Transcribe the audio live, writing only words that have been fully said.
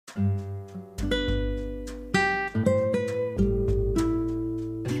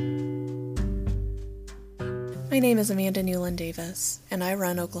name is Amanda Newland Davis, and I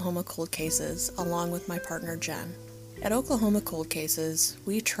run Oklahoma Cold Cases along with my partner Jen. At Oklahoma Cold Cases,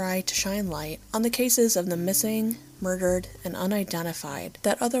 we try to shine light on the cases of the missing, murdered, and unidentified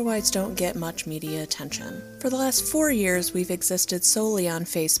that otherwise don't get much media attention. For the last 4 years, we've existed solely on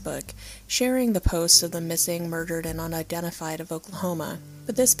Facebook, sharing the posts of the missing, murdered, and unidentified of Oklahoma.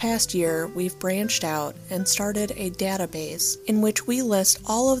 But this past year, we've branched out and started a database in which we list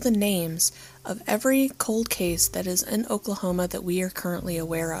all of the names of every cold case that is in Oklahoma that we are currently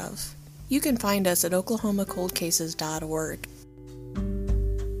aware of. You can find us at oklahomacoldcases.org.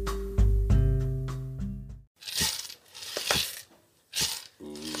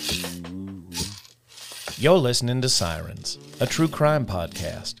 You're listening to Sirens, a true crime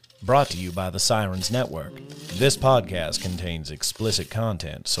podcast, brought to you by the Sirens Network. This podcast contains explicit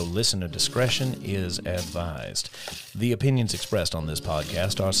content, so listener discretion is advised. The opinions expressed on this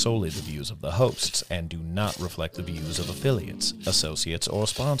podcast are solely the views of the hosts and do not reflect the views of affiliates, associates, or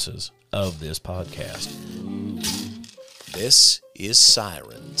sponsors of this podcast. This is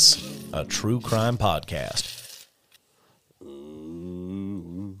Sirens, a true crime podcast.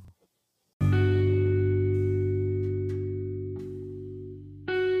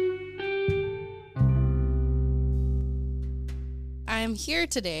 I'm here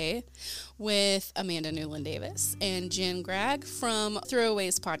today with Amanda Newland Davis and Jen Gregg from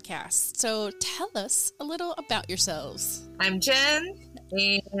Throwaways Podcast. So tell us a little about yourselves. I'm Jen,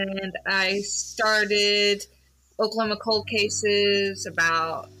 and I started Oklahoma Cold Cases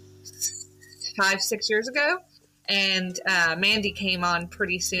about 5-6 years ago, and Mandy came on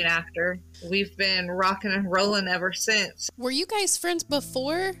pretty soon after. We've been rocking and rolling ever since. Were you guys friends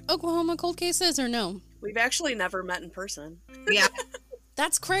before Oklahoma Cold Cases or no? We've actually never met in person. Yeah.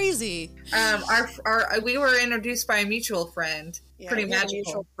 That's crazy. We were introduced by a mutual friend. Yeah, Pretty magical. A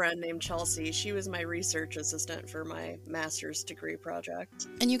mutual friend named Chelsea. She was my research assistant for my master's degree project.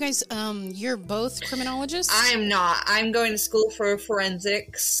 And you guys, you're both criminologists? I am not. I'm going to school for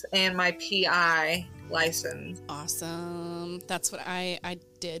forensics and my PI license. Awesome. That's what I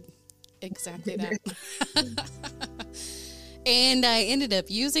did. Exactly that. And I ended up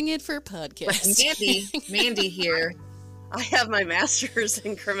using it for podcasting. Mandy here. I have my master's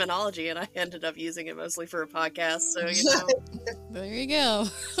in criminology, and I ended up using it mostly for a podcast, so, you know. There you go.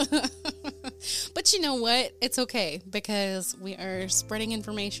 But you know what? It's okay, because we are spreading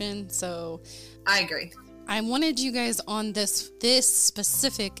information, so... I agree. I wanted you guys on this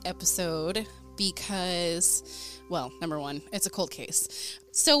specific episode because... Well, number one, it's a cold case.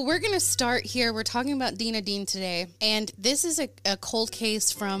 So we're going to start here. We're talking about Dena Dean today. And this is a cold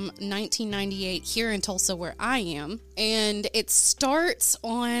case from 1998 here in Tulsa where I am. And it starts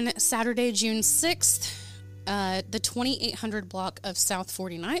on Saturday, June 6th. The 2800 block of South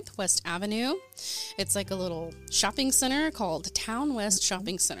 49th West Avenue. It's like a little shopping center called Town West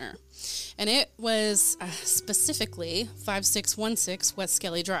Shopping Center. And it was specifically 5616 West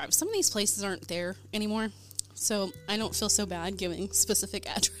Skelly Drive. Some of these places aren't there anymore. So I don't feel so bad giving specific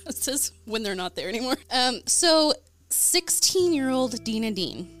addresses when they're not there anymore. So 16-year-old Dena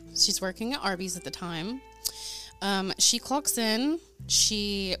Dean, she's working at Arby's at the time. She clocks in.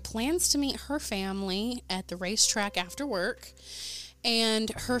 She plans to meet her family at the racetrack after work. And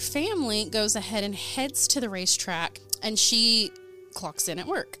her family goes ahead and heads to the racetrack, and she clocks in at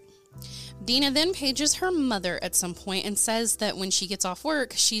work. Dena then pages her mother at some point and says that when she gets off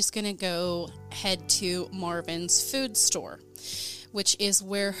work, she's going to go head to Marvin's food store, which is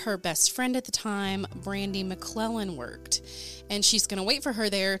where her best friend at the time, Brandy McClellan, worked. And she's going to wait for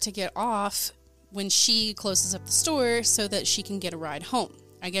her there to get off when she closes up the store so that she can get a ride home.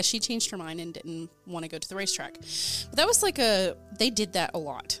 I guess she changed her mind and didn't want to go to the racetrack. But that was they did that a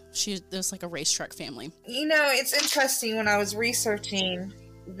lot. It was like a racetrack family. You know, it's interesting when I was researching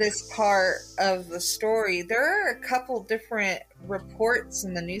this part of the story, there are a couple different reports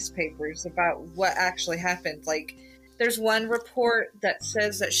in the newspapers about what actually happened. Like, there's one report that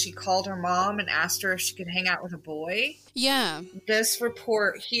says that she called her mom and asked her if she could hang out with a boy. Yeah. This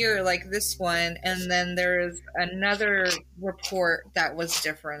report here, like this one, and then there's another report that was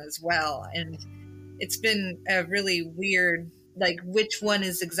different as well. And it's been a really weird, like, which one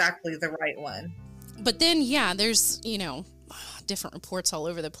is exactly the right one. But then, yeah, there's, different reports all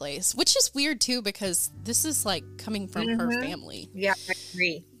over the place, which is weird too because this is like coming from her family. Yeah, I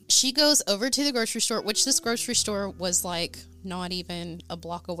agree. She goes over to the grocery store, which this grocery store was like not even a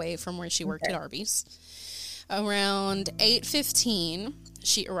block away from where she worked at Arby's. Around 8:15,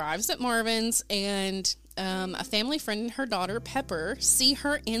 she arrives at Marvin's, and a family friend and her daughter, Pepper, see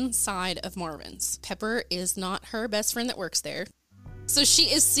her inside of Marvin's. Pepper is not her best friend that works there. So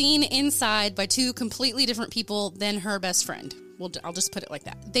she is seen inside by two completely different people than her best friend. Well, I'll just put it like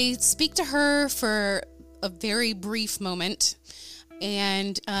that. They speak to her for a very brief moment,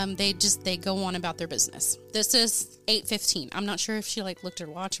 and they go on about their business. This is 8:15. I'm not sure if she looked at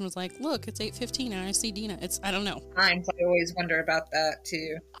her watch and was like, look, it's 8:15 and I see Dena. I don't know. I always wonder about that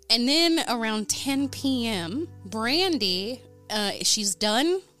too. And then around 10 p.m., Brandy, she's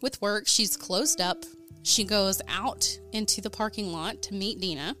done with work. She's closed up. She goes out into the parking lot to meet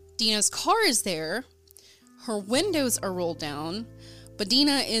Dena. Dena's car is there. Her windows are rolled down, but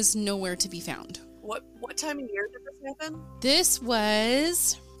Dena is nowhere to be found. What time of year did this happen? This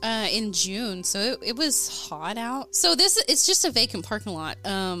was in June, so it was hot out. So it's just a vacant parking lot.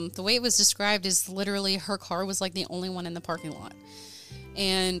 The way it was described is literally her car was the only one in the parking lot.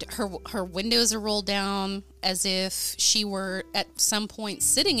 And her windows are rolled down as if she were at some point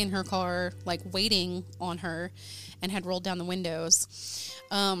sitting in her car, waiting on her, and had rolled down the windows.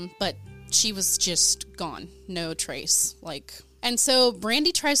 But she was just gone. No trace. And so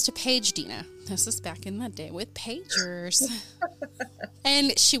Brandy tries to page Dena. This is back in the day with pagers.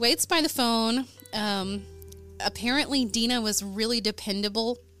 And she waits by the phone. Apparently Dena was really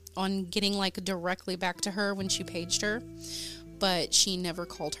dependable on getting directly back to her when she paged her, but she never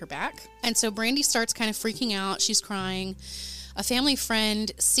called her back. And so Brandy starts kind of freaking out. She's crying. A family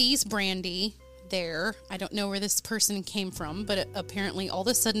friend sees Brandy there. I don't know where this person came from, but apparently all of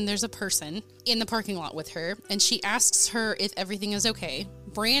a sudden there's a person in the parking lot with her, and she asks her if everything is okay.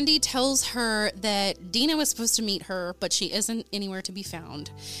 Brandy tells her that Dena was supposed to meet her, but she isn't anywhere to be found.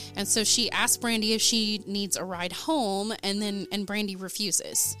 And so she asks Brandy if she needs a ride home, and Brandy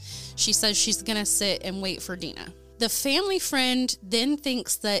refuses. She says she's gonna sit and wait for Dena. The family friend then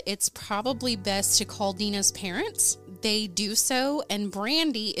thinks that it's probably best to call Dena's parents. They do so, and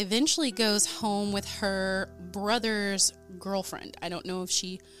Brandy eventually goes home with her brother's girlfriend. I don't know if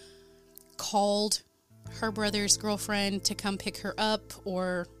she called her brother's girlfriend to come pick her up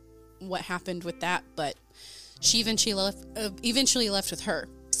or what happened with that, but she eventually left with her.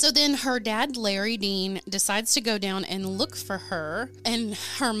 So then her dad, Larry Dean, decides to go down and look for her, and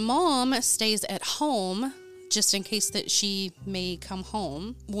her mom stays at home just in case that she may come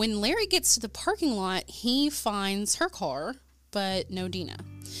home. When Larry gets to the parking lot, he finds her car, but no Dena.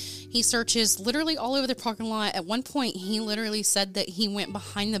 He searches literally all over the parking lot. At one point, he literally said that he went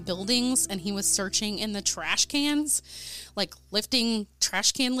behind the buildings and he was searching in the trash cans, lifting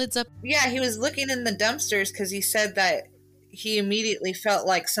trash can lids up. Yeah, he was looking in the dumpsters because he said that he immediately felt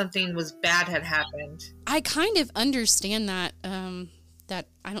like something was bad had happened. I kind of understand that, that,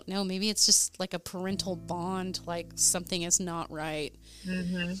 I don't know, maybe it's just a parental bond, something is not right.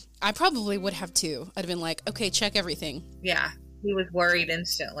 Mm-hmm. I probably would have too. I'd have been okay, check everything. Yeah, he was worried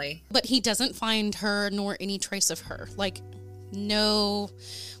instantly. But he doesn't find her nor any trace of her. No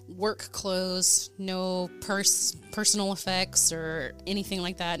work clothes, no personal effects or anything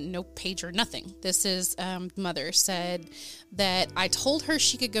like that, no pager, nothing. This is mother said that I told her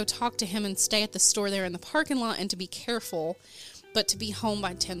she could go talk to him and stay at the store there in the parking lot and to be careful, but to be home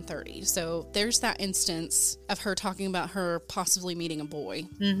by 10:30. So there's that instance of her talking about her possibly meeting a boy.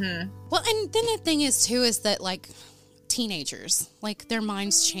 Mm-hmm. Well, and then the thing is too is that teenagers, their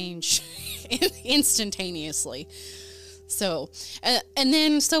minds change instantaneously. So, and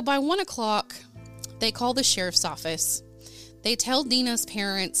then so by 1 o'clock, they call the sheriff's office. They tell Dena's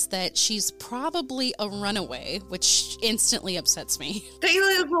parents that she's probably a runaway, which instantly upsets me. They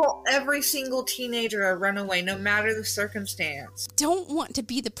label every single teenager a runaway, no matter the circumstance. Don't want to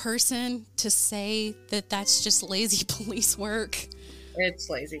be the person to say that that's just lazy police work. It's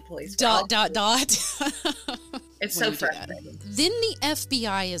lazy police. Dot. It's so frustrating. Then the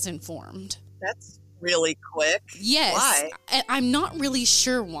FBI is informed. That's really quick. Yes. Why? I'm not really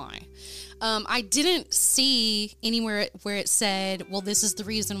sure why. I didn't see anywhere where it said, well, this is the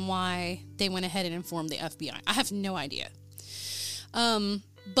reason why they went ahead and informed the FBI. I have no idea.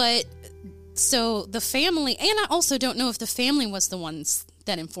 But so the family, and I also don't know if the family was the ones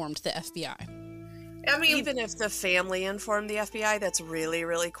that informed the FBI. I mean, even if the family informed the FBI, that's really,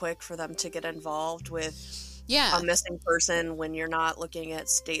 really quick for them to get involved with a missing person when you're not looking at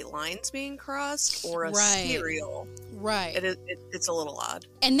state lines being crossed or a serial. Right. It's a little odd.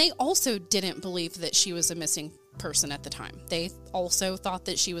 And they also didn't believe that she was a missing person at the time. They also thought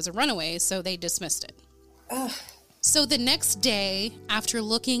that she was a runaway, so they dismissed it. Ugh. So the next day, after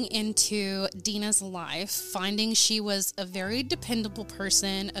looking into Dena's life, finding she was a very dependable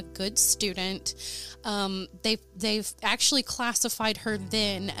person, a good student, they've actually classified her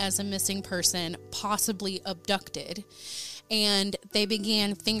then as a missing person, possibly abducted. and they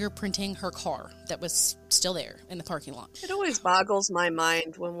began fingerprinting her car that was still there in the parking lot. It always boggles my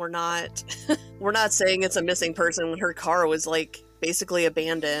mind when we're not saying it's a missing person when her car was like basically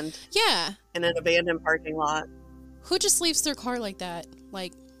abandoned. Yeah. In an abandoned parking lot. Who just leaves their car like that?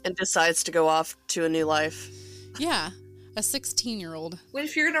 And decides to go off to a new life. Yeah. A 16-year-old. Well,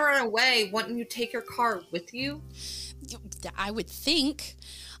 if you're going to run away, wouldn't you take your car with you? I would think.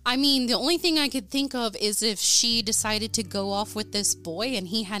 I mean, the only thing I could think of is if she decided to go off with this boy and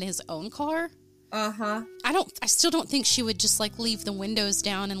he had his own car. Uh-huh. I still don't think she would just leave the windows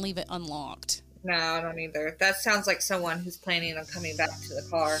down and leave it unlocked. No, I don't either. That sounds like someone who's planning on coming back to the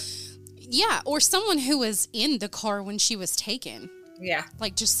car. Yeah, or someone who was in the car when she was taken. Yeah.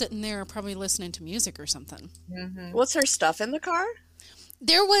 Just sitting there probably listening to music or something. Mm-hmm. What's her stuff in the car?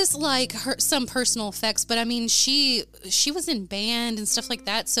 There was some personal effects, but I mean, she was in band and stuff like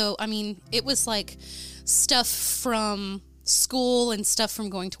that. So, I mean, it was stuff from school and stuff from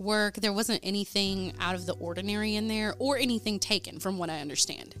going to work. There wasn't anything out of the ordinary in there or anything taken from what I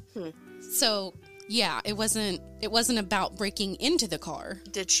understand. So, yeah, it wasn't about breaking into the car.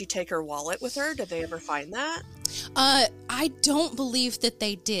 Did she take her wallet with her? Did they ever find that? I don't believe that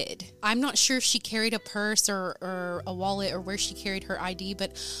they did. I'm not sure if she carried a purse or a wallet or where she carried her ID,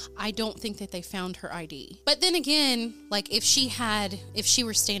 but I don't think that they found her ID. But then again, if she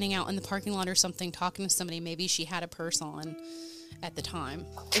were standing out in the parking lot or something talking to somebody, maybe she had a purse on at the time.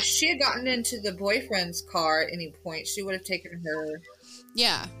 If she had gotten into the boyfriend's car at any point, she would have taken her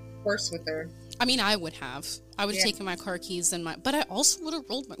purse with her. I mean, I would have. I would have taken my car keys but I also would have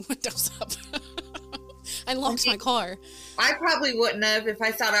rolled my windows up. I locked my car. I probably wouldn't have if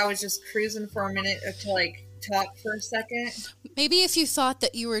I thought I was just cruising for a minute to talk for a second. Maybe if you thought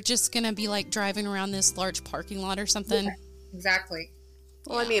that you were just going to be driving around this large parking lot or something. Yeah, exactly.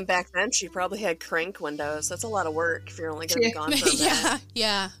 Well, I mean, back then she probably had crank windows. That's a lot of work if you're only going to be gone for a minute.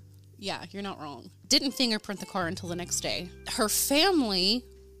 Yeah, you're not wrong. Didn't fingerprint the car until the next day. Her family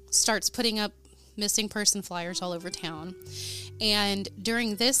starts putting up missing person flyers all over town. And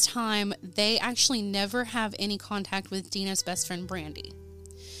during this time, they actually never have any contact with Dena's best friend, Brandy.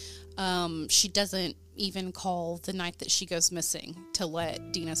 She doesn't even call the night that she goes missing to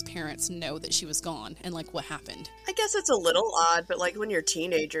let Dena's parents know that she was gone and what happened. I guess it's a little odd, but when you're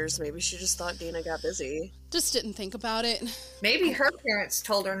teenagers, maybe she just thought Dena got busy. Just didn't think about it. Maybe her parents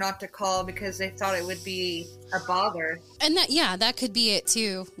told her not to call because they thought it would be a bother. And that could be it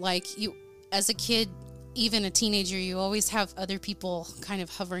too. You, as a kid, even a teenager, you always have other people kind of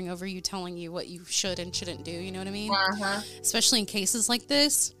hovering over you, telling you what you should and shouldn't do. You know what I mean? Uh-huh. Especially in cases like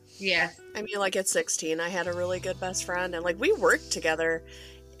this. Yeah. I mean, at 16, I had a really good best friend, and we worked together.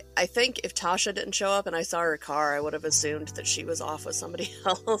 I think if Tasha didn't show up and I saw her car, I would have assumed that she was off with somebody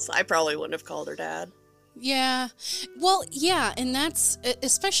else. I probably wouldn't have called her dad. Yeah. Well, yeah, and that's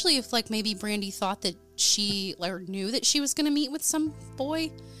especially if maybe Brandy thought that she knew that she was going to meet with some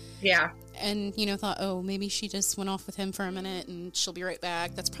boy. Yeah. And, thought, oh, maybe she just went off with him for a minute and she'll be right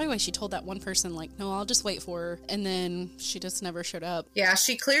back. That's probably why she told that one person, no, I'll just wait for her. And then she just never showed up. Yeah,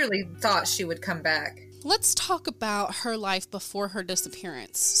 she clearly thought she would come back. Let's talk about her life before her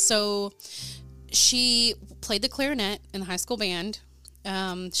disappearance. So she played the clarinet in the high school band.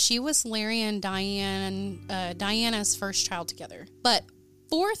 She was Larry and Diana's first child together. But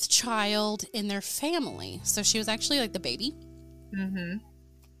fourth child in their family. So she was actually the baby. Mm-hmm.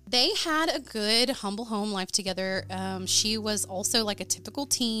 They had a good, humble home life together. She was also a typical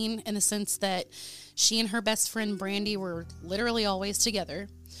teen in the sense that she and her best friend Brandy were literally always together,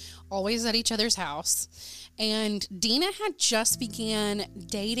 always at each other's house. And Dena had just began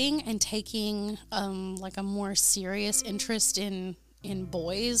dating and taking a more serious interest in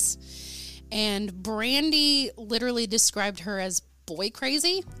boys. And Brandy literally described her as boy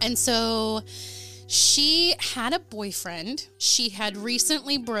crazy. And so she had a boyfriend she had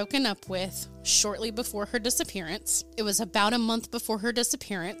recently broken up with shortly before her disappearance. It was about a month before her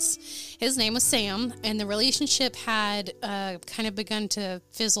disappearance. His name was Sam, and the relationship had kind of begun to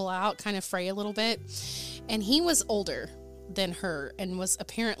fizzle out, kind of fray a little bit. And he was older than her and was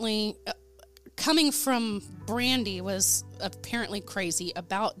apparently, coming from Brandy, was apparently crazy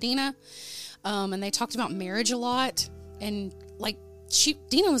about Dena. And they talked about marriage a lot. And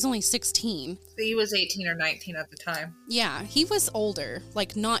Dena was only 16. He was 18 or 19 at the time. Yeah, he was older,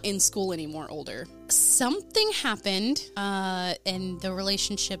 not in school anymore, older. Something happened, and the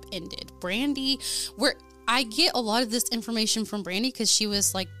relationship ended. Brandy, I get a lot of this information from Brandy because she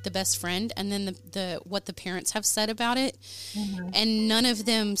was like the best friend, and then the what the parents have said about it, and none of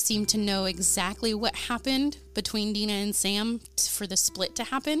them seem to know exactly what happened between Dena and Sam for the split to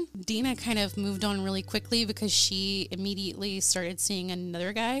happen. Dena kind of moved on really quickly because she immediately started seeing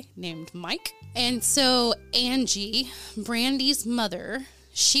another guy named Mike. And so Angie, Brandy's mother,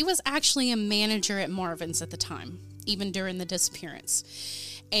 she was actually a manager at Marvin's at the time, even during the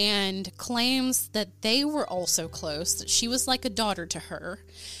disappearance, and claims that they were also close, that she was like a daughter to her,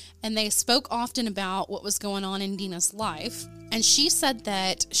 and they spoke often about what was going on in Dena's life. And she said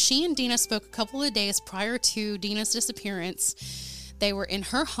that she and Dena spoke a couple of days prior to Dena's disappearance. They were in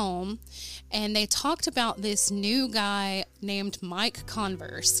her home, and they talked about this new guy named Mike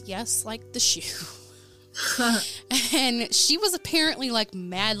Converse. Yes, like the shoe. And she was apparently like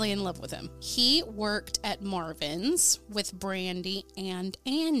madly in love with him. He worked at Marvin's with Brandy and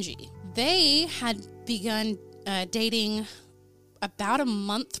Angie. They had begun dating about a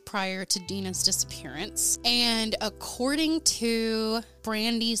month prior to Dena's disappearance. And according to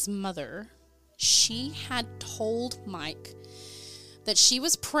Brandy's mother, she had told Mike that she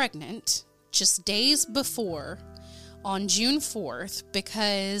was pregnant just days before on June 4th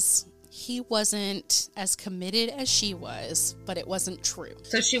because he wasn't as committed as she was, but it wasn't true.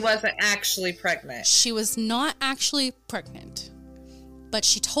 So she wasn't actually pregnant. She was not actually pregnant, but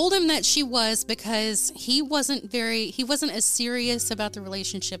she told him that she was because he wasn't as serious about the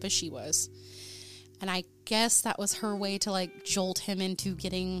relationship as she was. And I guess that was her way to like jolt him into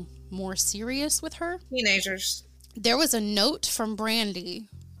getting more serious with her. Teenagers. There was a note from Brandy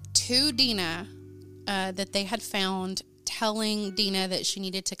to Dena that they had found telling Dena that she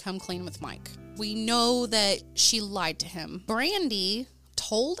needed to come clean with Mike. We know that she lied to him. Brandy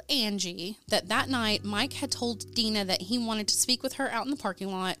told Angie that night Mike had told Dena that he wanted to speak with her out in the parking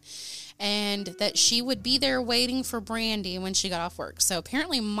lot and that she would be there waiting for Brandy when she got off work. So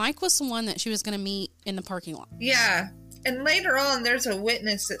apparently Mike was the one that she was going to meet in the parking lot. Yeah. And later on, there's a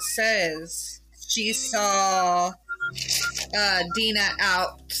witness that says she saw Dena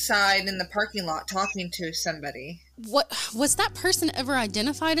outside in the parking lot talking to somebody. What was that person ever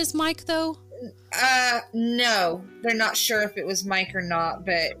identified as Mike, though? No, they're not sure if it was Mike or not,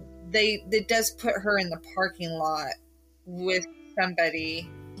 but it does put her in the parking lot with somebody.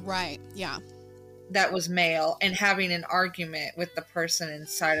 Right, yeah. That was male and having an argument with the person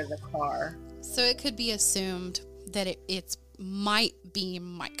inside of the car. So it could be assumed that it might be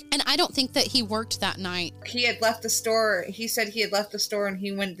Mike. And I don't think that he worked that night. He had left the store. He said he had left the store and he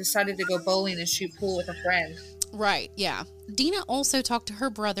decided to go bowling and shoot pool with a friend. Right, yeah. Dena also talked to her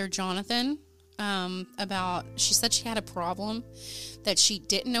brother, Jonathan, she said she had a problem that she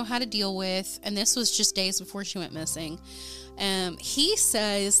didn't know how to deal with, and this was just days before she went missing. He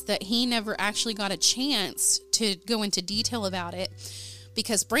says that he never actually got a chance to go into detail about it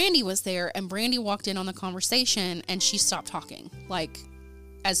because Brandy was there, and Brandy walked in on the conversation, and she stopped talking, like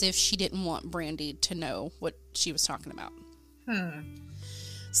as if she didn't want Brandy to know what she was talking about.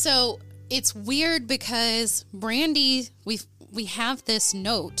 So it's weird because Brandy, we have this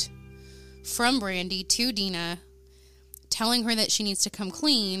note from Brandy to Dena telling her that she needs to come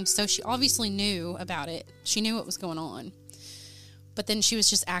clean, so she obviously knew about it. She knew what was going on. But then she was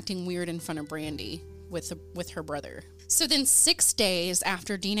just acting weird in front of Brandy with her brother. So then 6 days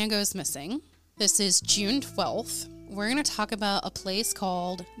after Dena goes missing, this is June 12th, we're going to talk about a place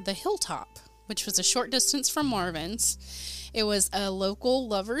called The Hilltop, which was a short distance from Marvin's. It was a local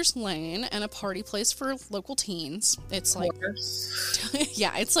lover's lane and a party place for local teens. It's like,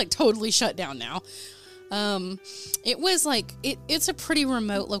 yeah, it's like totally shut down now. It was like, it's a pretty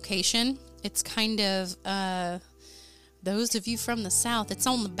remote location. It's kind of, those of you from the South, it's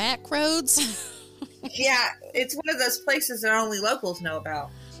on the back roads. Yeah, it's one of those places that only locals know about.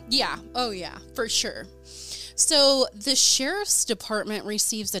 Yeah, oh yeah, for sure. So the sheriff's department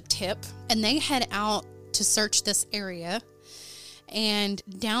receives a tip and they head out to search this area. And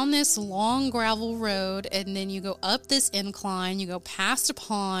down this long gravel road, and then you go up this incline, you go past a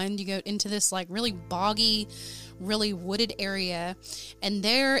pond, you go into this like really boggy, really wooded area, and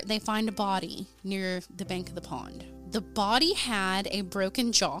there they find a body near the bank of the pond. The body had a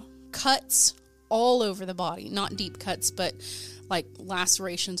broken jaw, cuts all over the body, not deep cuts, but like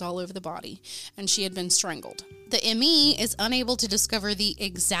lacerations all over the body, and she had been strangled. The ME is unable to discover the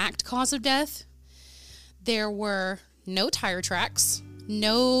exact cause of death. There were no tire tracks,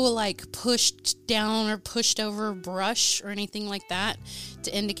 no like pushed down or pushed over brush or anything like that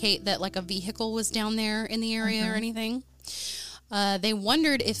to indicate that like a vehicle was down there in the area or anything. They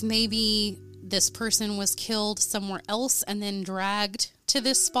wondered if maybe this person was killed somewhere else and then dragged to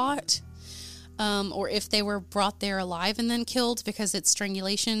this spot. or if they were brought there alive and then killed, because it's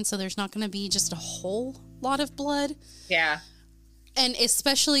strangulation, so there's not going to be just a whole lot of blood. Yeah. And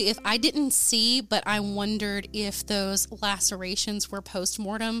especially if I didn't see, but I wondered if those lacerations were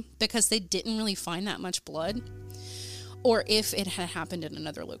post-mortem, because they didn't really find that much blood, or if it had happened in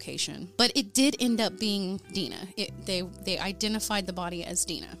another location. But it did end up being Dena. They identified the body as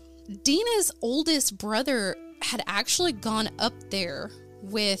Dena. Dena's oldest brother had actually gone up there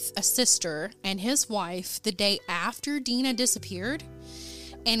with a sister and his wife the day after Dena disappeared,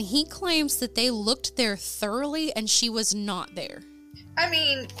 and he claims that they looked there thoroughly and she was not there. I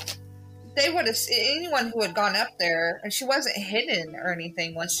mean, they would have, anyone who had gone up there, and she wasn't hidden or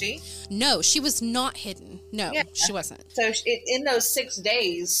anything, was she? No, she was not hidden. No, yeah. She wasn't. So in those 6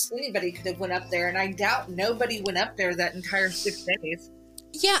 days, anybody could have went up there, and I doubt nobody went up there that entire 6 days.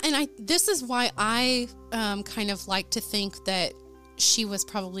 Yeah, and this is why I kind of like to think that she was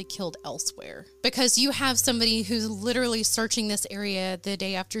probably killed elsewhere, because you have somebody who's literally searching this area the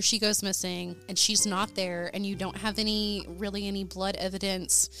day after she goes missing, and she's not there, and you don't have any blood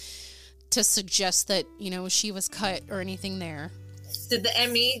evidence to suggest that, she was cut or anything there. Did the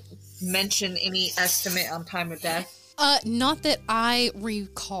ME mention any estimate on time of death? Not that I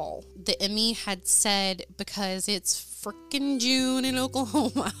recall. The ME had said, because it's frickin' June in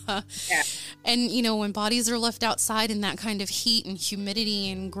Oklahoma. Yeah. And, when bodies are left outside in that kind of heat and humidity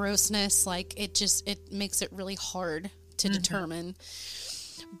and grossness, like, it makes it really hard to determine.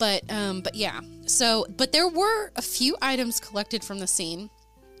 But yeah. So, but there were a few items collected from the scene.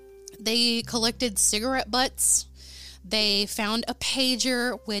 They collected cigarette butts. They found a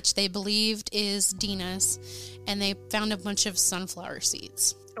pager, which they believed is Dena's, and they found a bunch of sunflower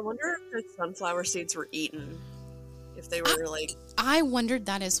seeds. I wonder if the sunflower seeds were eaten. If they were I wondered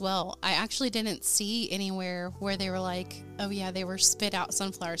that as well. I actually didn't see anywhere where they were like, oh yeah, they were spit out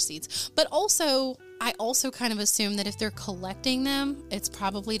sunflower seeds. But also, I also kind of assume that if they're collecting them, it's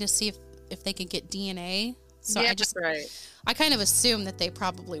probably to see if they could get DNA. So yeah, I kind of assume that they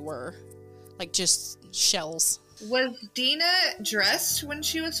probably were, like, just shells. Was Dena dressed when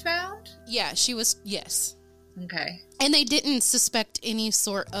she was found? Yeah, she was, yes. Okay. And they didn't suspect any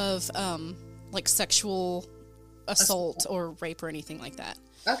sort of, like, sexual assault or rape or anything like that.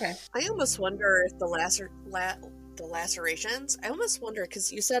 Okay. I almost wonder if the lacerations, I almost wonder,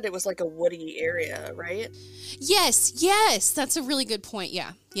 because you said it was like a woody area, right? Yes, that's a really good point.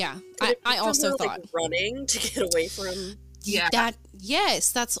 Yeah. I also thought, like, running to get away from... Yeah.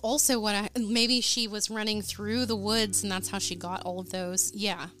 That's also what maybe she was running through the woods and that's how she got all of those.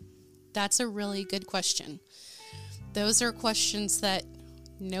 Yeah, that's a really good question. Those are questions that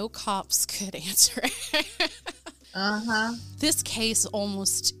no cops could answer. This case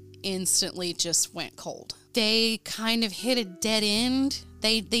almost instantly just went cold. They kind of hit a dead end.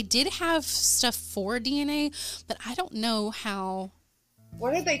 They did have stuff for DNA, but I don't know how.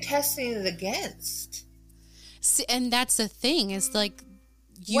 What are they testing it against? See, and that's the thing, is like,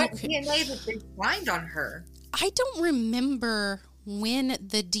 what DNA did they find on her? I don't remember when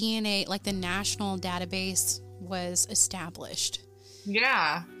the DNA, like the national database, was established.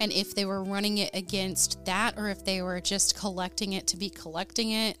 Yeah. And if they were running it against that, or if they were just collecting it to be collecting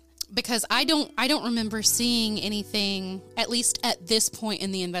it. Because I don't remember seeing anything, at least at this point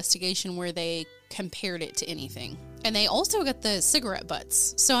in the investigation, where they compared it to anything. And they also got the cigarette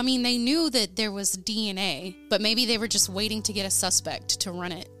butts. So, I mean, they knew that there was DNA, but maybe they were just waiting to get a suspect to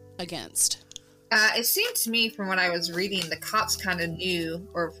run it against. It seemed to me, from what I was reading, the cops kind of knew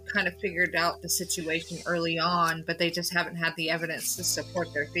or kind of figured out the situation early on, but they just haven't had the evidence to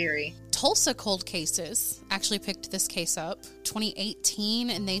support their theory. Tulsa Cold Cases actually picked this case up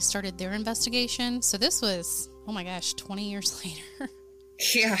 2018, and they started their investigation. So this was, 20 years later.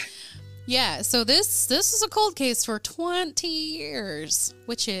 Yeah. Yeah, so this is a cold case for 20 years,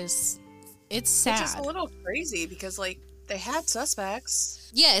 it's sad. Which is a little crazy because, like, they had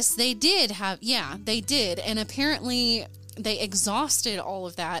suspects. Yes, they did have, they did. And apparently they exhausted all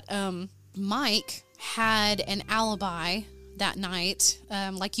of that. Mike had an alibi that night.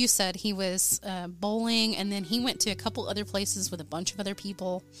 Like you said, he was bowling, and then he went to a couple other places with a bunch of other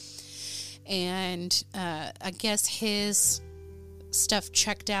people. And I guess his stuff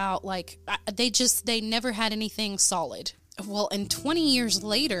checked out. Like, they never had anything solid. Well, and 20 years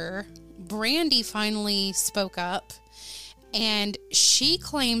later, Brandy finally spoke up, and she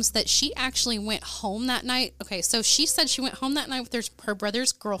claims that she actually went home that night. Okay, so she said she went home that night with her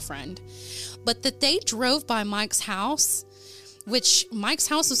brother's girlfriend, but that they drove by Mike's house, which Mike's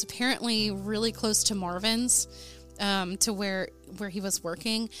house was apparently really close to Marvin's, to where he was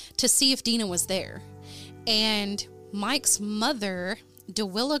working, to see if Dena was there. And Mike's mother,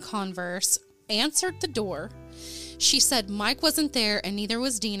 DeWilla Converse, answered the door. She said Mike wasn't there and neither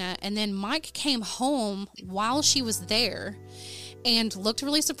was Dena. And then Mike came home while she was there and looked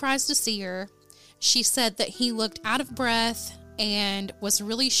really surprised to see her. She said that he looked out of breath and was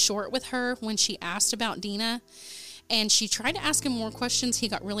really short with her when she asked about Dena. And she tried to ask him more questions. He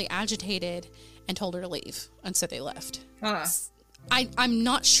got really agitated and told her to leave. And so they left. I'm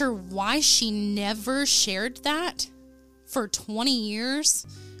not sure why she never shared that for 20 years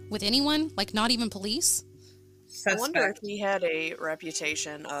with anyone, like not even police. I wonder if he had a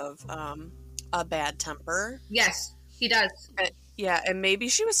reputation of a bad temper. Yes, he does. And maybe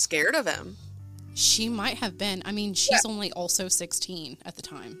she was scared of him. She might have been. I mean, she's only also 16 at the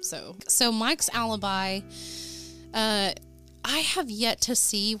time. So Mike's alibi, I have yet to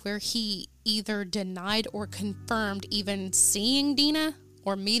see where he either denied or confirmed even seeing Dena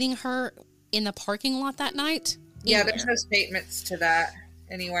or meeting her in the parking lot that night. Yeah, there's no statements to that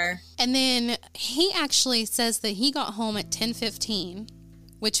anywhere. And then he actually says that he got home at 10:15,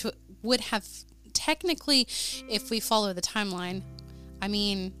 which would have technically, if we follow the timeline, I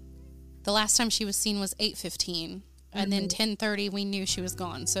mean, the last time she was seen was 8:15. And then 10:30, we knew she was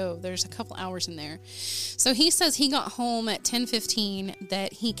gone. So there's a couple hours in there. So he says he got home at 10:15,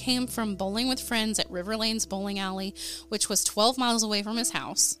 that he came from bowling with friends at River Lanes Bowling Alley, which was 12 miles away from his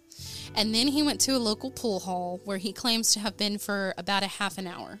house. And then he went to a local pool hall where he claims to have been for about a half an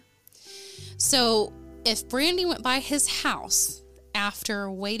hour. So if Brandy went by his house after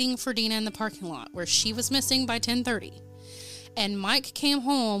waiting for Dena in the parking lot where she was missing by 10:30, and Mike came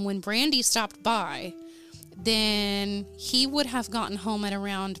home when Brandy stopped by, then he would have gotten home at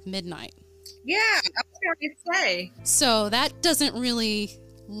around midnight. Yeah, I was going to say. So that doesn't really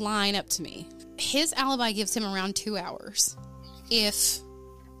line up to me. His alibi gives him around 2 hours. If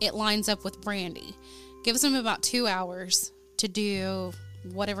it lines up with Brandy, gives him about 2 hours to do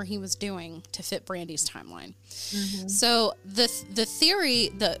whatever he was doing to fit Brandy's timeline. So the theory,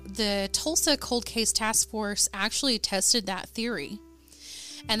 the Tulsa Cold Case Task Force actually tested that theory,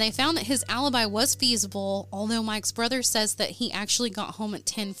 and they found that his alibi was feasible, although Mike's brother says that he actually got home at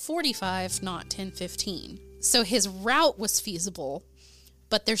 10:45, not 10:15. So his route was feasible,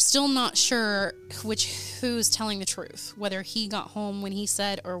 but they're still not sure who's telling the truth, whether he got home when he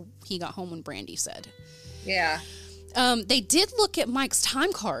said or he got home when Brandy said. Yeah. They did look at Mike's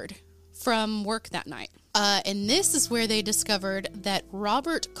time card from work that night. And this is where they discovered that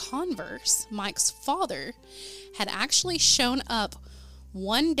Robert Converse, Mike's father, had actually shown up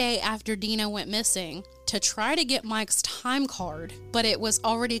one day after Dena went missing to try to get Mike's time card, but it was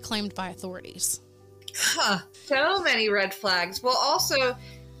already claimed by authorities. So many red flags. Well, also,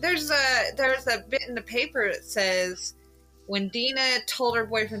 there's a bit in the paper that says when Dena told her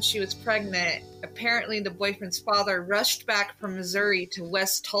boyfriend she was pregnant, apparently the boyfriend's father rushed back from Missouri to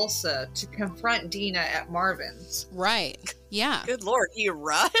West Tulsa to confront Dena at Marvin's. Right. Yeah. Good Lord, he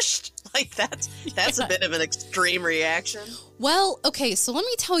rushed? Like, that's a bit of an extreme reaction. Well, okay, so let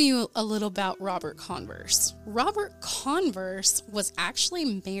me tell you a little about Robert Converse. Robert Converse was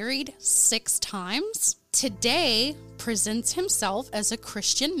actually married 6 times. Today presents himself as a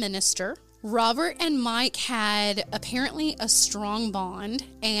Christian minister. Robert and Mike had apparently a strong bond,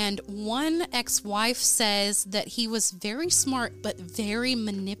 and one ex-wife says that he was very smart but very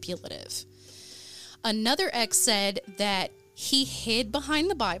manipulative. Another ex said that he hid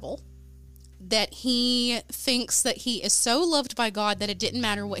behind the Bible, that he thinks that he is so loved by God that it didn't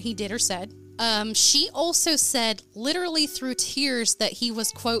matter what he did or said. She also said, literally through tears, that he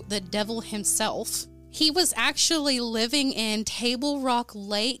was, quote, the devil himself. He was actually living in Table Rock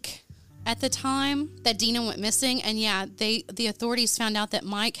Lake at the time that Dena went missing. And yeah, the authorities found out that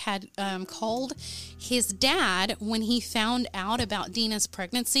Mike had called his dad when he found out about Dena's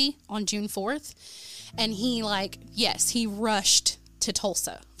pregnancy on June 4th. And he rushed to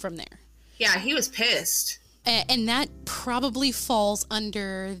Tulsa from there. Yeah, he was pissed. And that probably falls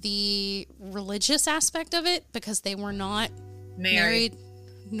under the religious aspect of it, because they were not married,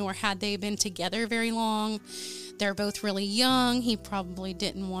 nor had they been together very long. They're both really young. He probably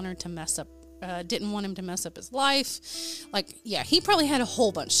didn't want him to mess up his life. Like, yeah, he probably had a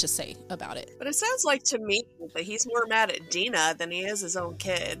whole bunch to say about it. But it sounds like to me that he's more mad at Dena than he is his own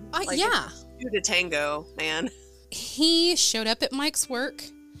kid. Yeah. Two to tango, man. He showed up at Mike's work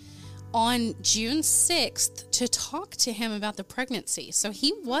on June 6th to talk to him about the pregnancy. So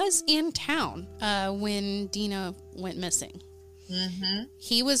he was in town when Dena went missing. Mm-hmm.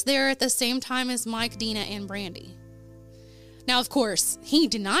 He was there at the same time as Mike, Dena, and Brandy. Now, of course, he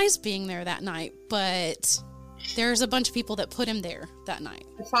denies being there that night, but there's a bunch of people that put him there that night.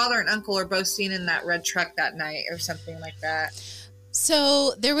 The father and uncle are both seen in that red truck that night or something like that.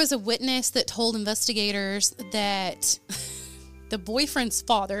 So there was a witness that told investigators that the boyfriend's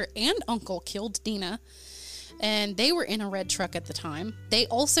father and uncle killed Dena, and they were in a red truck at the time. They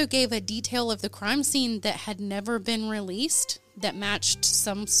also gave a detail of the crime scene that had never been released that matched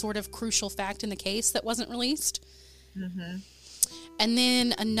some sort of crucial fact in the case that wasn't released. Mm-hmm. And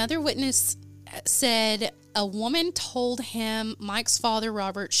then another witness said a woman told him Mike's father,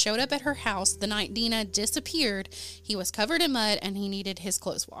 Robert, showed up at her house the night Dena disappeared. He was covered in mud and he needed his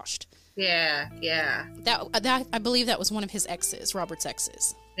clothes washed. Yeah. That I believe that was one of his exes, Robert's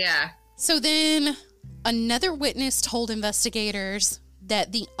exes. Yeah. So then another witness told investigators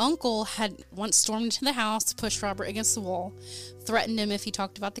that the uncle had once stormed into the house, pushed Robert against the wall, threatened him if he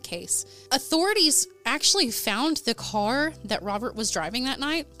talked about the case. Authorities actually found the car that Robert was driving that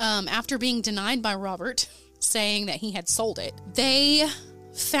night after being denied by Robert, saying that he had sold it. They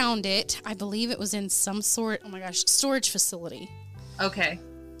found it, I believe it was in some sort, storage facility. Okay.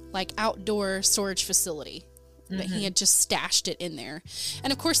 Like outdoor storage facility. That he had just stashed it in there.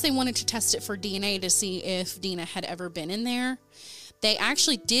 And of course they wanted to test it for DNA to see if Dena had ever been in there. They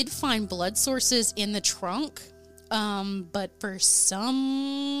actually did find blood sources in the trunk, but for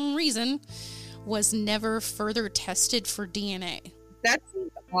some reason was never further tested for DNA. That's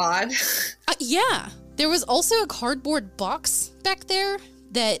odd. Yeah. There was also a cardboard box back there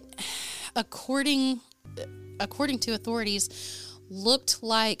that, according to authorities, looked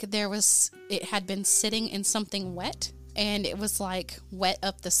like it had been sitting in something wet, and it was like wet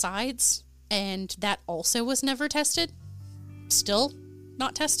up the sides, and that also was never tested. Still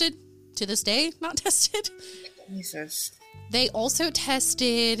not tested. To this day, not tested. Jesus. They also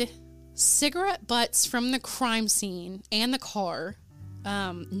tested cigarette butts from the crime scene and the car.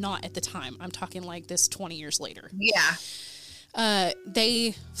 Not at the time. I'm talking like this 20 years later. Yeah.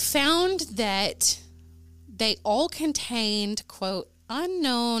 They found that they all contained, quote,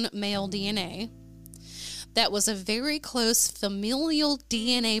 unknown male DNA that was a very close familial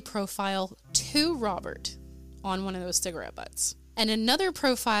DNA profile to Robert on one of those cigarette butts. And another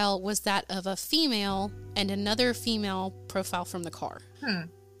profile was that of a female and another female profile from the car.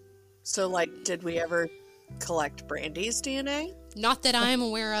 So, like, did we ever collect Brandy's DNA? Not that I'm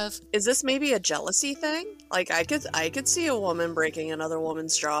aware of. Is this maybe a jealousy thing? Like, I could see a woman breaking another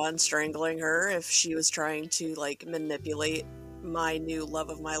woman's jaw and strangling her if she was trying to, like, manipulate my new love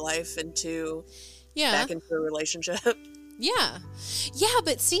of my life back into a relationship. Yeah,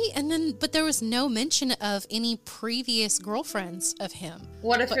 but there was no mention of any previous girlfriends of him.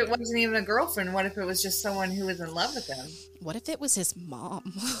 What if it wasn't even a girlfriend? What if it was just someone who was in love with him? What if it was his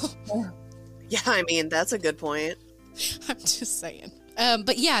mom? Yeah, I mean, that's a good point. I'm just saying.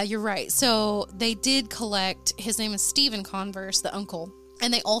 But yeah, you're right. So they did collect, his name is Stephen Converse, the uncle.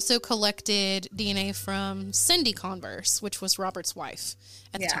 And they also collected DNA from Cindy Converse, which was Robert's wife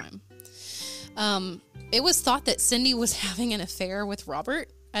at the time. It was thought that Cindy was having an affair with Robert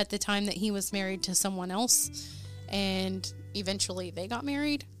at the time that he was married to someone else, and eventually they got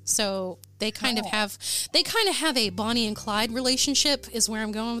married. So they kind of have a Bonnie and Clyde relationship is where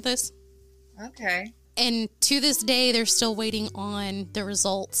I'm going with this. Okay. And to this day, they're still waiting on the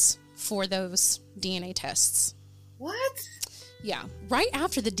results for those DNA tests. What? Yeah. Right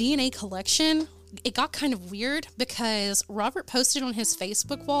after the DNA collection, it got kind of weird because Robert posted on his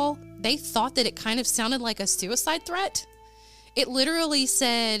Facebook wall, they thought that it kind of sounded like a suicide threat. It literally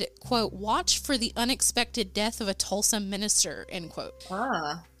said, quote, watch for the unexpected death of a Tulsa minister, end quote.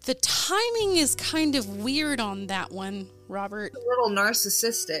 The timing is kind of weird on that one, Robert. A little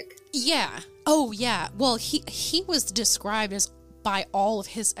narcissistic. Yeah. Oh, yeah. Well, he was described as by all of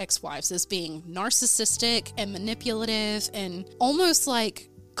his ex-wives as being narcissistic and manipulative and almost like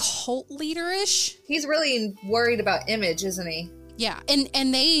cult leader-ish. He's really worried about image, isn't he? Yeah.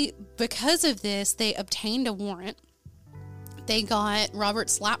 And they, because of this, they obtained a warrant. They got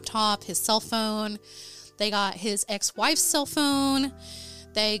Robert's laptop, his cell phone. They got his ex-wife's cell phone.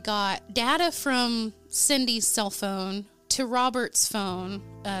 They got data from Cindy's cell phone to Robert's phone,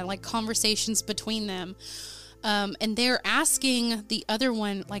 like conversations between them. And they're asking the other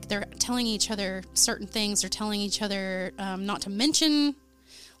one, like they're telling each other certain things. They're telling each other not to mention,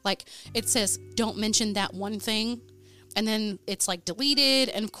 like it says, don't mention that one thing. And then it's like deleted.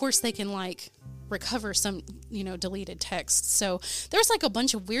 And of course they can like recover some, deleted text. So there's like a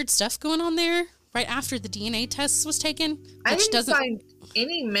bunch of weird stuff going on there right after the DNA test was taken. I didn't find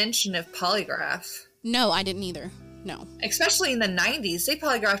any mention of polygraph. No, I didn't either. No. Especially in the 90s. They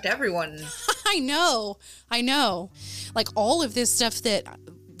polygraphed everyone. I know. Like all of this stuff that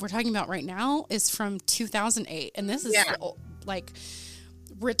we're talking about right now is from 2008. And this is like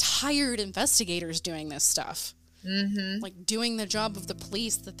retired investigators doing this stuff. Mm-hmm. Like doing the job of the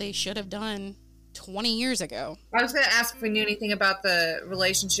police that they should have done 20 years ago. I was going to ask if we knew anything about the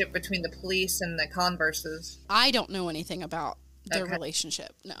relationship between the police and the Converses. I don't know anything about their Okay.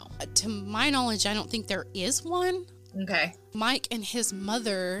 relationship, no. To my knowledge, I don't think there is one. Okay. Mike and his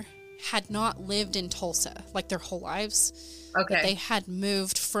mother had not lived in Tulsa, like their whole lives. Okay. But they had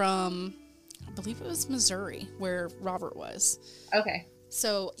moved from, I believe it was Missouri, where Robert was. Okay.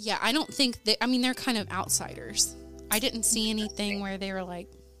 So, yeah, I don't think that, I mean, they're kind of outsiders. I didn't see anything where they were, like,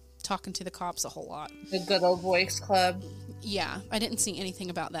 talking to the cops a whole lot. The good old boys club. Yeah, I didn't see anything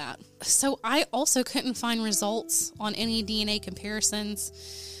about that. So I also couldn't find results on any DNA comparisons.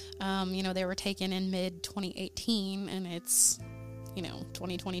 They were taken in mid-2018, and it's,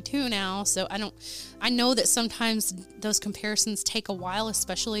 2022 now. So I know that sometimes those comparisons take a while,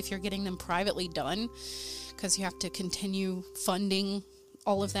 especially if you're getting them privately done, because you have to continue funding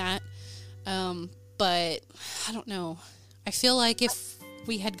all of that. But I don't know. I feel like if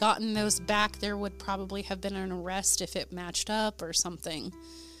we had gotten those back, there would probably have been an arrest if it matched up or something.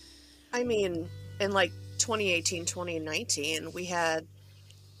 I mean, in like 2018, 2019, we had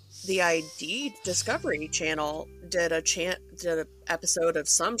the ID Discovery Channel did a episode of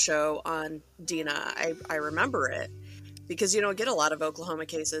some show on Dena. I remember it because you don't get a lot of Oklahoma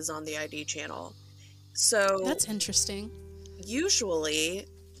cases on the ID channel. So That's interesting. Usually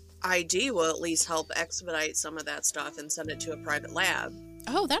ID will at least help expedite some of that stuff and send it to a private lab.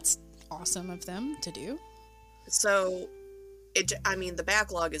 Oh, that's awesome of them to do. So the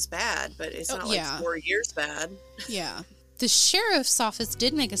backlog is bad, but it's not like 4 years bad. Yeah. The sheriff's office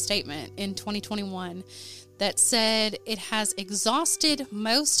did make a statement in 2021 that said it has exhausted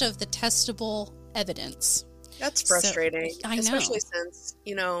most of the testable evidence. That's frustrating. I know. Especially since,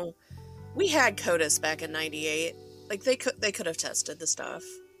 we had CODIS back in 98. Like they could have tested the stuff.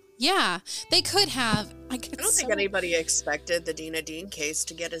 Yeah, they could have. I don't think anybody expected the Dena Dean case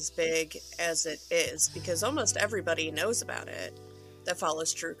to get as big as it is because almost everybody knows about it that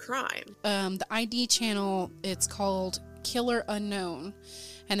follows true crime. The ID channel, it's called Killer Unknown,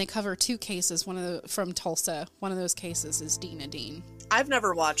 and they cover 2 cases. From Tulsa. One of those cases is Dena Dean. I've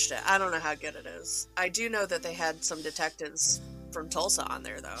never watched it. I don't know how good it is. I do know that they had some detectives from Tulsa on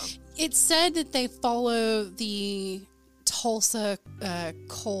there, though. It said that they follow the Tulsa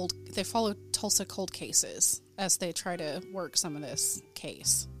cold cases as they try to work some of this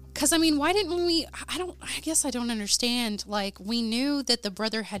case. Because, why didn't we, I guess I don't understand. Like, we knew that the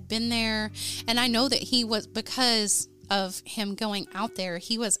brother had been there, and I know that he was, because of him going out there,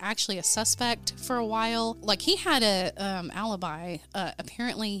 he was actually a suspect for a while. Like, he had a alibi.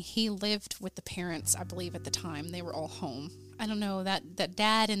 Apparently, he lived with the parents, I believe, at the time. They were all home. I don't know, that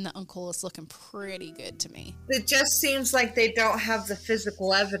dad and the uncle is looking pretty good to me. It just seems like they don't have the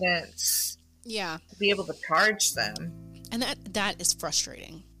physical evidence Yeah. to be able to charge them. And that is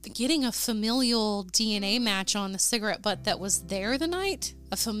frustrating. Getting a familial DNA match on the cigarette butt that was there the night,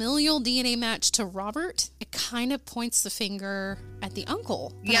 a familial DNA match to Robert, it kind of points the finger at the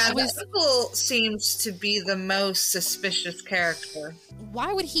uncle. Yeah, the uncle seems to be the most suspicious character.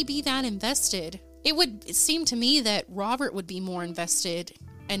 Why would he be that invested? It would seem to me that Robert would be more invested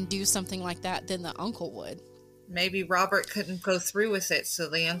and do something like that than the uncle would. Maybe Robert couldn't go through with it, so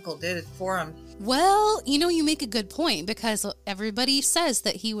the uncle did it for him. Well, you make a good point, because everybody says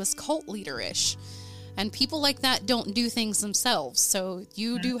that he was cult leader-ish, and people like that don't do things themselves, so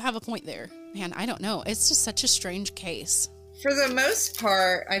you do have a point there. Man, I don't know. It's just such a strange case. For the most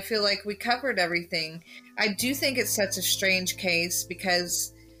part, I feel like we covered everything. I do think it's such a strange case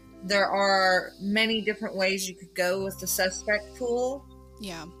because there are many different ways you could go with the suspect pool.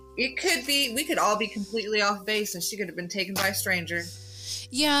 Yeah. It could be, we could all be completely off base and she could have been taken by a stranger.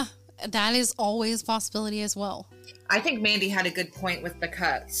 Yeah, that is always a possibility as well. I think Mandy had a good point with the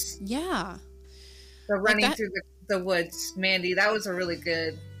cuts. Yeah. The running through the woods. Mandy, that was a really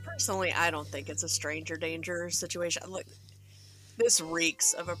good... Personally, I don't think it's a stranger danger situation. Like, this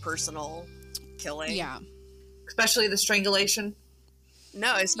reeks of a personal killing. Yeah. Especially the strangulation.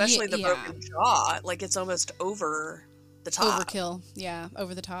 No, especially the broken jaw. Like, it's almost over the top. Overkill. Yeah,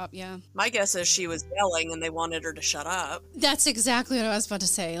 over the top, yeah. My guess is she was yelling and they wanted her to shut up. That's exactly what I was about to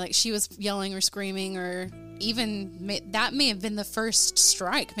say. Like, she was yelling or screaming, or even that may have been the first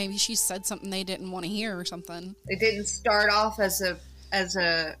strike. Maybe she said something they didn't want to hear or something. It didn't start off as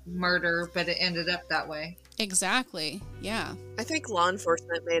a murder, but it ended up that way. Exactly, yeah. I think law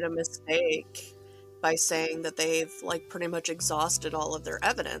enforcement made a mistake by saying that they've, like, pretty much exhausted all of their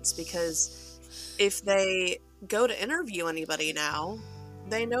evidence, because if they go to interview anybody now,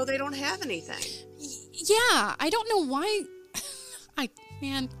 they know they don't have anything. Yeah, I don't know why. I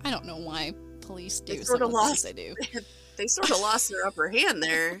don't know why police do. They sort of lost. They do. They sort of lost their upper hand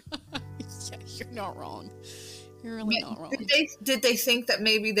there. Yeah, you're not wrong. You're really not wrong. Did they think that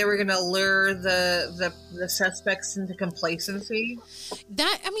maybe they were going to lure the suspects into complacency?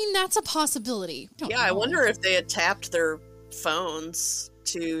 That's a possibility. I wonder if they had tapped their phones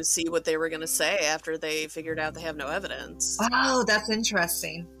to see what they were going to say after they figured out they have no evidence. Oh, that's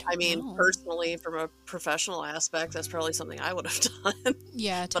interesting. I mean, personally, from a professional aspect, that's probably something I would have done.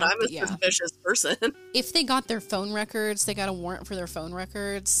 Yeah, but I'm a suspicious person. If they got their phone records, they got a warrant for their phone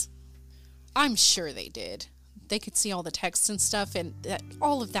records. I'm sure they did. They could see all the texts and stuff, and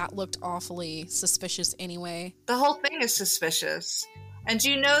all of that looked awfully suspicious anyway. The whole thing is suspicious. And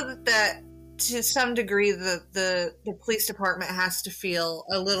you know that to some degree, the police department has to feel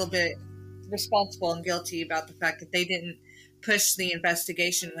a little bit responsible and guilty about the fact that they didn't push the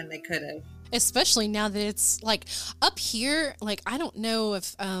investigation when they could have. Especially now that it's, like, up here, like, I don't know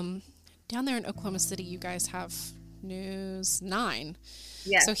if, down there in Oklahoma City, you guys have News 9.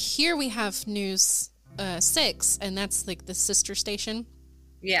 Yeah. So here we have News 6, and that's, like, the sister station.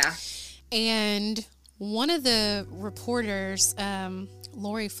 Yeah. And one of the reporters,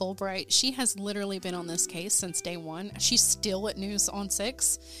 Lori Fulbright, she has literally been on this case since day one. She's still at News on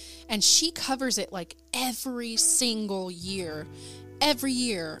 6, and she covers it like every single year. Every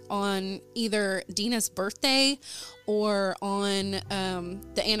year on either Dena's birthday or on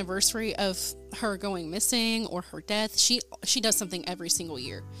the anniversary of her going missing or her death. She does something every single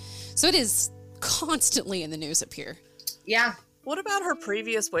year. So it is constantly in the news up here. Yeah. What about her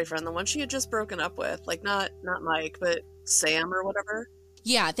previous boyfriend, the one she had just broken up with? Like, not Mike, but Sam or whatever?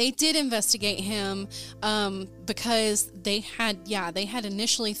 Yeah, they did investigate him because they had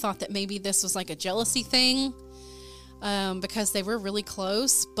initially thought that maybe this was like a jealousy thing because they were really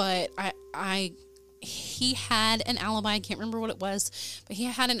close, but he had an alibi. I can't remember what it was, but he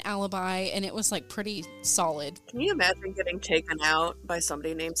had an alibi, and it was like pretty solid. Can you imagine getting taken out by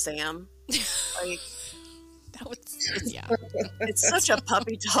somebody named Sam? Like, it's such a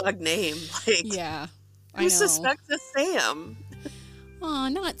puppy dog name. Like, yeah, who suspects a Sam? Oh,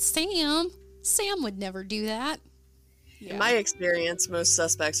 not Sam. Sam would never do that. Yeah. In my experience, most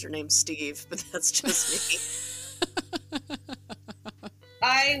suspects are named Steve, but that's just me.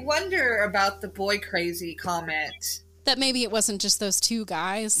 I wonder about the boy crazy comment. That maybe it wasn't just those two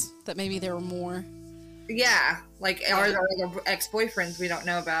guys, that maybe there were more. Yeah, like, are there other ex-boyfriends we don't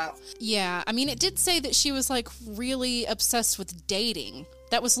know about? Yeah, I mean, it did say that she was, like, really obsessed with dating.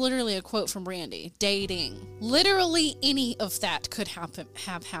 That was literally a quote from Randy. Dating. Literally any of that could have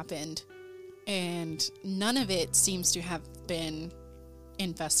happened. And none of it seems to have been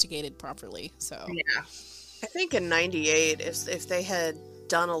investigated properly, so. Yeah. I think in 98, if they had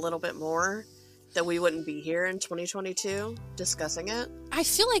done a little bit more, that we wouldn't be here in 2022 discussing it. I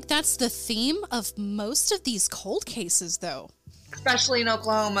feel like that's the theme of most of these cold cases, though. Especially in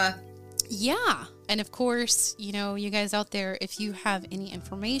Oklahoma. Yeah. And of course, you know, you guys out there, if you have any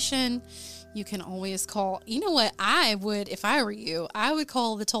information, you can always call. You know what? I would, if I were you, I would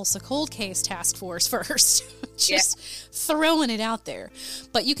call the Tulsa Cold Case Task Force first. Just throwing it out there.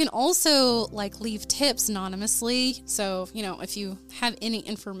 But you can also, like, leave tips anonymously. So, you know, if you have any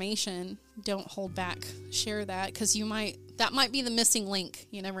information, don't hold back. Share that, because that might be the missing link.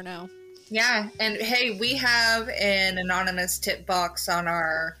 You never know. Yeah. And hey, we have an anonymous tip box on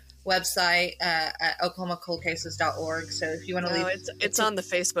our website at oklahomacoldcases.org. So if you want to leave, it's on the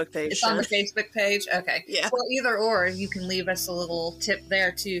Facebook page. It's on the Facebook page. Okay. Yeah. Well, either or, you can leave us a little tip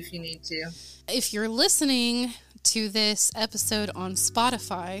there too if you need to. If you're listening to this episode on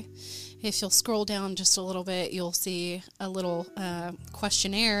Spotify, if you'll scroll down just a little bit, you'll see a little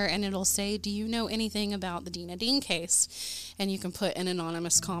questionnaire, and it'll say, do you know anything about the Dena Dean case? And you can put an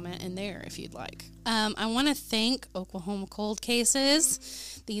anonymous comment in there if you'd like. I want to thank Oklahoma Cold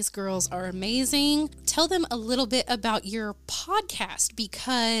Cases. These girls are amazing. Tell them a little bit about your podcast,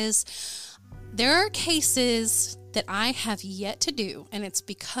 because there are cases that I have yet to do, and it's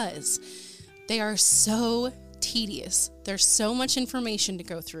because they are so tedious. There's so much information to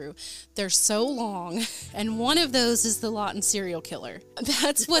go through. They're so long. And one of those is the Lawton serial killer.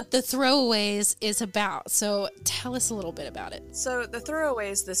 That's what the Throwaways is about. So tell us a little bit about it. So the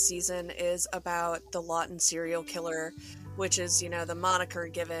Throwaways this season is about the Lawton serial killer, which is, you know, the moniker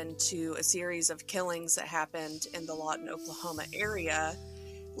given to a series of killings that happened in the Lawton, Oklahoma area,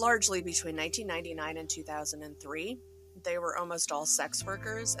 largely between 1999 and 2003. They were almost all sex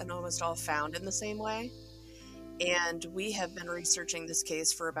workers and almost all found in the same way. And we have been researching this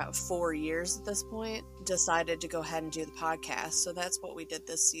case for about 4 years at this point, decided to go ahead and do the podcast. So that's what we did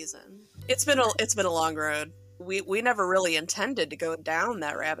this season. It's been a long road. We never really intended to go down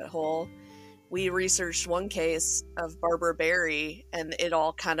that rabbit hole. we researched one case of Barbara Berry, and it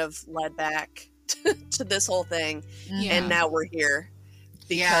all kind of led back to this whole thing. Yeah. And now we're here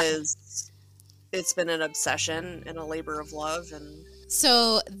because it's been an obsession and a labor of love. And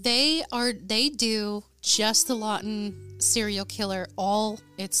So they do just the Lawton serial killer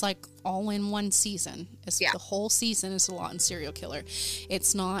it's like all in one season. The whole season is the Lawton serial killer.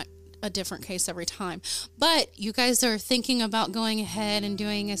 It's not a different case every time. But you guys are thinking about going ahead and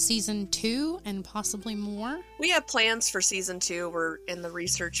doing a season 2 and possibly more? we have plans for season 2. We're in the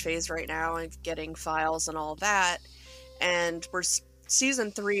research phase right now and getting files and all that. And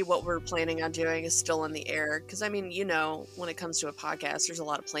season 3, what we're planning on doing is still in the air. Because, I mean, when it comes to a podcast, there's a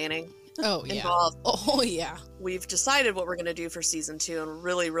lot of planning involved. Oh, yeah. We've decided what we're going to do for season 2, and we're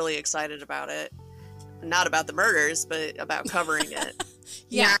really, really excited about it. Not about the murders, but about covering it.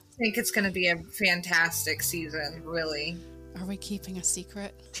 Yeah, I think it's going to be a fantastic season, really. Are we keeping a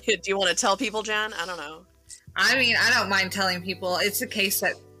secret? Do you want to tell people, Jen? I don't know. I mean, I don't mind telling people. It's a case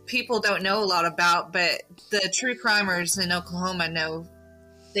that people don't know a lot about, but the true crimers in Oklahoma know.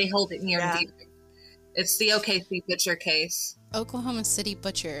 They hold it near and deep. It's the OKC Butcher case. Oklahoma City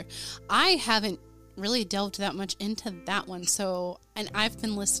Butcher. I haven't really delved that much into that one, and I've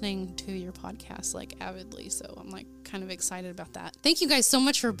been listening to your podcast like avidly, so I'm like kind of excited about that. Thank you guys so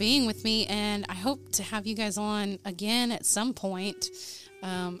much for being with me, and I hope to have you guys on again at some point.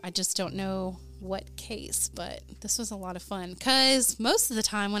 I just don't know what case, but this was a lot of fun because most of the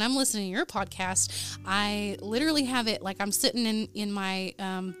time when I'm listening to your podcast, I literally have it like I'm sitting in my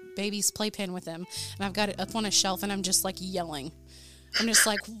baby's playpen with him, and I've got it up on a shelf, and I'm just like yelling. I'm just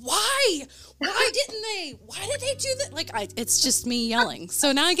like, why did they do that? Like, it's just me yelling.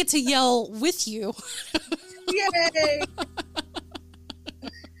 So now I get to yell with you. Yay!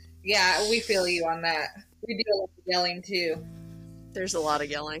 Yeah, we feel you on that. We do a lot of yelling too. There's a lot of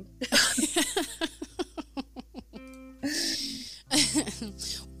yelling.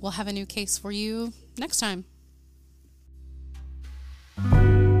 We'll have a new case for you next time.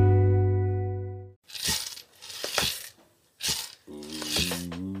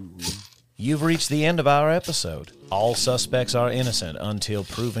 You've reached the end of our episode. All suspects are innocent until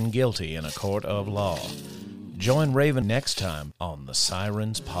proven guilty in a court of law. Join Raven next time on the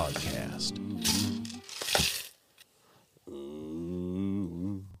Sirens Podcast.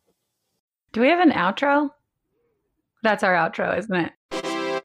 Do we have an outro? That's our outro, isn't it?